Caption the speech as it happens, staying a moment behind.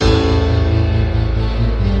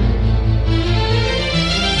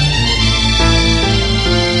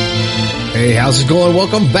Hey, how's it going?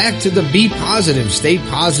 Welcome back to the Be Positive, Stay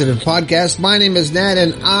Positive podcast. My name is Nat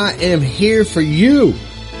and I am here for you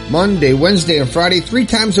Monday, Wednesday, and Friday. 3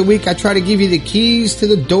 times a week, I try to give you the keys to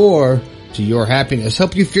the door to your happiness.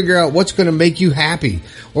 Help you figure out what's going to make you happy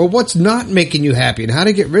or what's not making you happy and how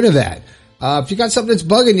to get rid of that. If you got something that's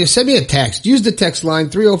bugging you, send me a text. Use the text line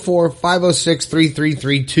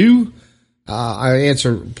 304-506-3332. I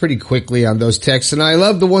answer pretty quickly on those texts, and I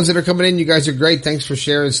love the ones that are coming in. You guys are great. Thanks for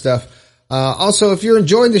sharing stuff. Also, if you're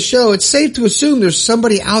enjoying the show, it's safe to assume there's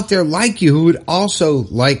somebody out there like you who would also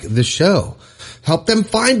like the show. Help them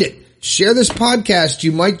find it. Share this podcast.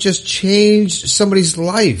 You might just change somebody's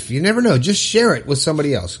life. You never know. Just share it with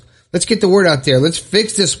somebody else. Let's get the word out there. Let's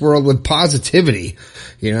fix this world with positivity,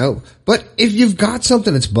 But if you've got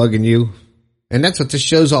something that's bugging you, and that's what this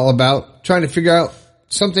show's all about, trying to figure out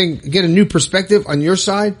something, get a new perspective on your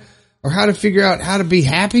side, or how to figure out how to be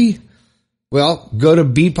happy, well, go to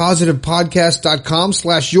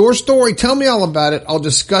bepositivepodcast.com/yourstory. Tell me all about it. I'll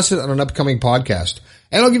discuss it on an upcoming podcast.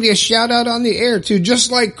 And I'll give you a shout out on the air too,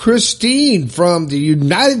 just like Christine from the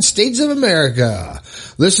United States of America,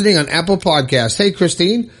 listening on Apple Podcasts. Hey,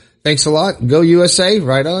 Christine, thanks a lot. Go USA,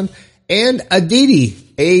 right on. And Aditi,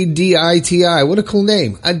 A-D-I-T-I. What a cool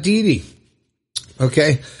name. Aditi.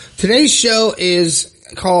 Okay. Today's show is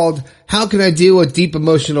called How Can I Deal with Deep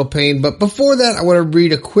Emotional Pain? But before that, I want to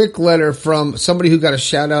read a quick letter from somebody who got a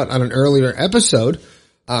shout out on an earlier episode,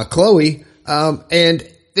 Chloe. And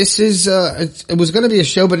this is, it was going to be a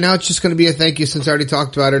show, but now it's just going to be a thank you since I already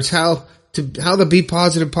talked about it. It's how the Be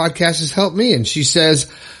Positive podcast has helped me. And she says,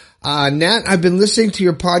 Nat, I've been listening to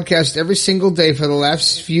your podcast every single day for the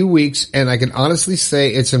last few weeks, and I can honestly say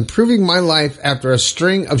it's improving my life after a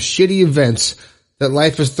string of shitty events that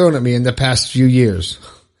life has thrown at me in the past few years.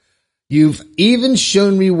 You've even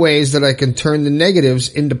shown me ways that I can turn the negatives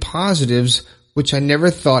into positives, which I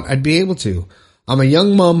never thought I'd be able to. I'm a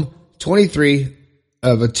young mom, 23,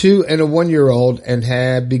 of a 2 and a 1-year-old,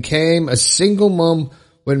 and became a single mom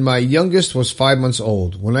when my youngest was 5 months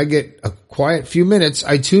old. When I get a quiet few minutes,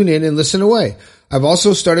 I tune in and listen away. I've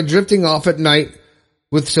also started drifting off at night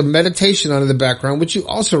with some meditation on in the background, which you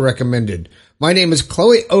also recommended. My name is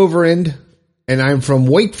Chloe Overend, and I'm from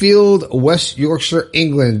Wakefield, West Yorkshire,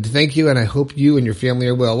 England. Thank you, and I hope you and your family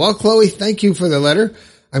are well. Well, Chloe, thank you for the letter.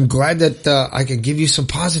 I'm glad that I can give you some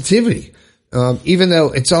positivity. Even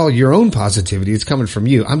though it's all your own positivity, it's coming from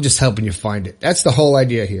you. I'm just helping you find it. That's the whole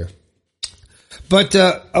idea here. But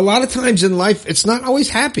a lot of times in life, it's not always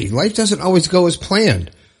happy. Life doesn't always go as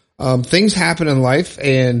planned. Things happen in life,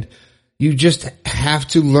 and you just have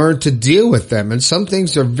to learn to deal with them. And some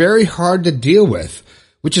things are very hard to deal with,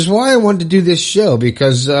 which is why I wanted to do this show,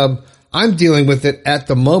 because I'm dealing with it at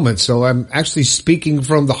the moment. So I'm actually speaking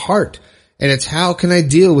from the heart. And it's how can I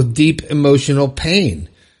deal with deep emotional pain?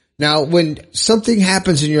 Now, when something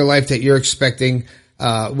happens in your life that you're expecting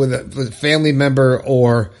with a family member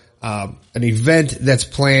or an event that's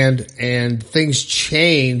planned, and things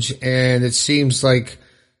change, and it seems like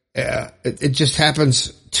it just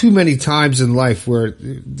happens too many times in life where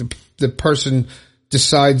the person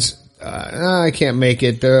decides, I can't make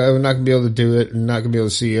it, I'm not going to be able to do it, I'm not going to be able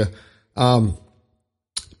to see you. And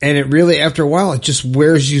it really, after a while, it just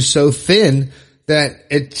wears you so thin that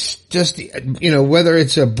it's just, whether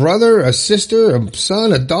it's a brother, a sister, a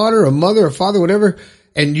son, a daughter, a mother, a father, whatever,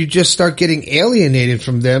 and you just start getting alienated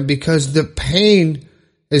from them because the pain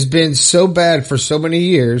has been so bad for so many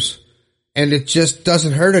years, and it just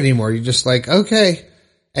doesn't hurt anymore. You're just like, okay.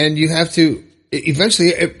 And you have to, eventually,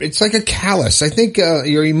 it's like a callus. I think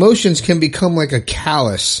your emotions can become like a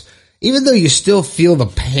callus. Even though you still feel the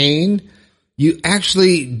pain, you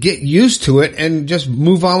actually get used to it and just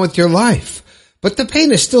move on with your life. But the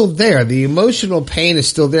pain is still there. The emotional pain is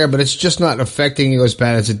still there, but it's just not affecting you as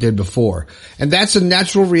bad as it did before. And that's a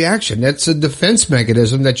natural reaction. That's a defense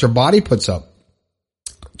mechanism that your body puts up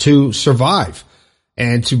to survive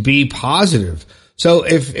and to be positive. So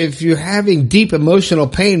if you're having deep emotional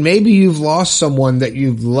pain, maybe you've lost someone that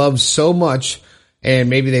you've loved so much, and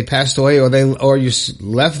maybe they passed away, or you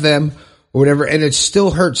left them or whatever, and it still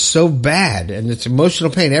hurts so bad, and it's emotional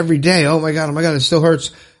pain every day. Oh my God, it still hurts.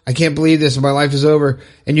 I can't believe this. My life is over.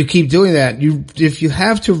 And you keep doing that. If you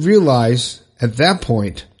have to realize at that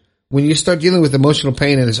point, when you start dealing with emotional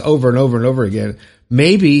pain and it's over and over and over again,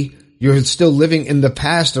 maybe you're still living in the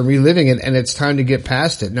past or reliving it, and it's time to get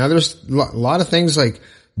past it. Now, there's a lot of things like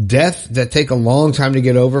death that take a long time to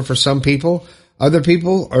get over for some people. Other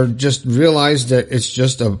people are just realize that it's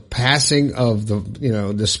just a passing of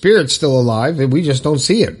the spirit's still alive, and we just don't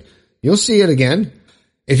see it. You'll see it again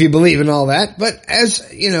if you believe in all that. But as,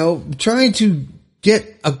 trying to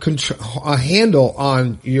get a handle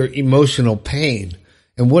on your emotional pain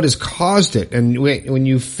and what has caused it. And when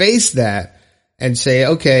you face that and say,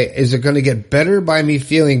 okay, is it going to get better by me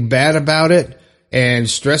feeling bad about it and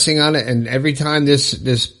stressing on it? And every time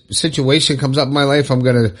this situation comes up in my life, I'm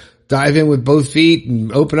going to dive in with both feet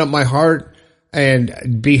and open up my heart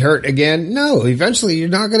and be hurt again. No, eventually you're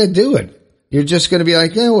not going to do it. You're just going to be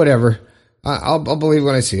like, yeah, whatever. I'll believe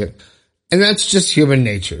when I see it. And that's just human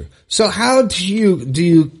nature. So how do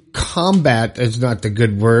you combat, is not the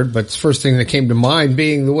good word, but it's the first thing that came to mind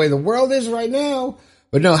being the way the world is right now.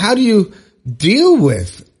 But no, how do you deal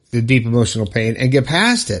with the deep emotional pain and get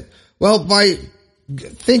past it? Well, by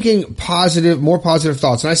thinking more positive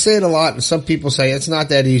thoughts. And I say it a lot, and some people say it's not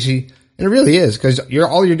that easy. And it really is, because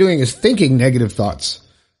all you're doing is thinking negative thoughts.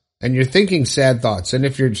 And you're thinking sad thoughts. And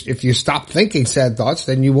if you stop thinking sad thoughts,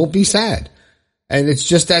 then you won't be sad. And it's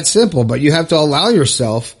just that simple. But you have to allow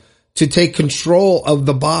yourself to take control of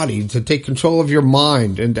the body, to take control of your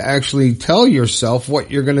mind, and to actually tell yourself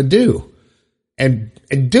what you're going to do. And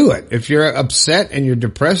do it. If you're upset and you're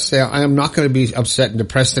depressed, say, I am not going to be upset and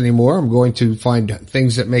depressed anymore. I'm going to find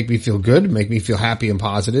things that make me feel good, make me feel happy and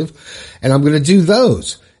positive, and I'm going to do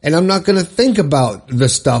those. And I'm not going to think about the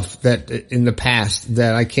stuff that in the past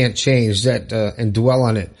that I can't change and dwell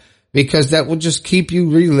on it, because that will just keep you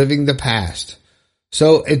reliving the past.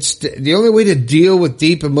 So it's the only way to deal with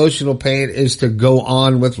deep emotional pain is to go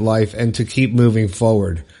on with life and to keep moving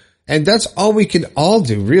forward. And that's all we can all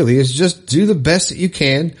do, really, is just do the best that you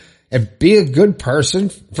can and be a good person.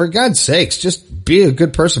 For God's sakes, just be a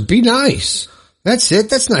good person. Be nice. That's it.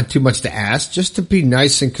 That's not too much to ask, just to be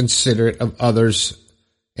nice and considerate of others.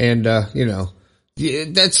 And,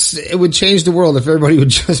 it would change the world if everybody would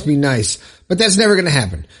just be nice, but that's never going to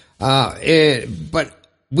happen. But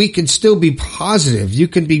we can still be positive. You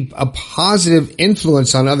can be a positive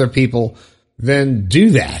influence on other people. Then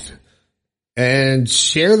do that and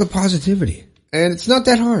share the positivity. And it's not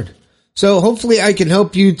that hard. So hopefully I can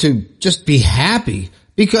help you to just be happy,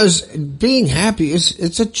 because being happy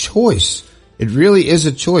it's a choice. It really is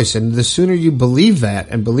a choice. And the sooner you believe that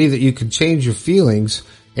and believe that you can change your feelings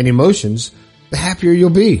and emotions, the happier you'll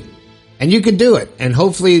be. And you can do it. And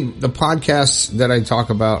hopefully the podcasts that I talk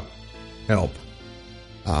about help.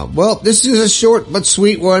 Well, this is a short but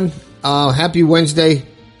sweet one. Happy Wednesday.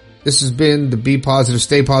 This has been the Be Positive,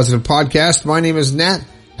 Stay Positive podcast. My name is Nat.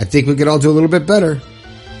 I think we could all do a little bit better.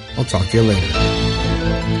 I'll talk to you later.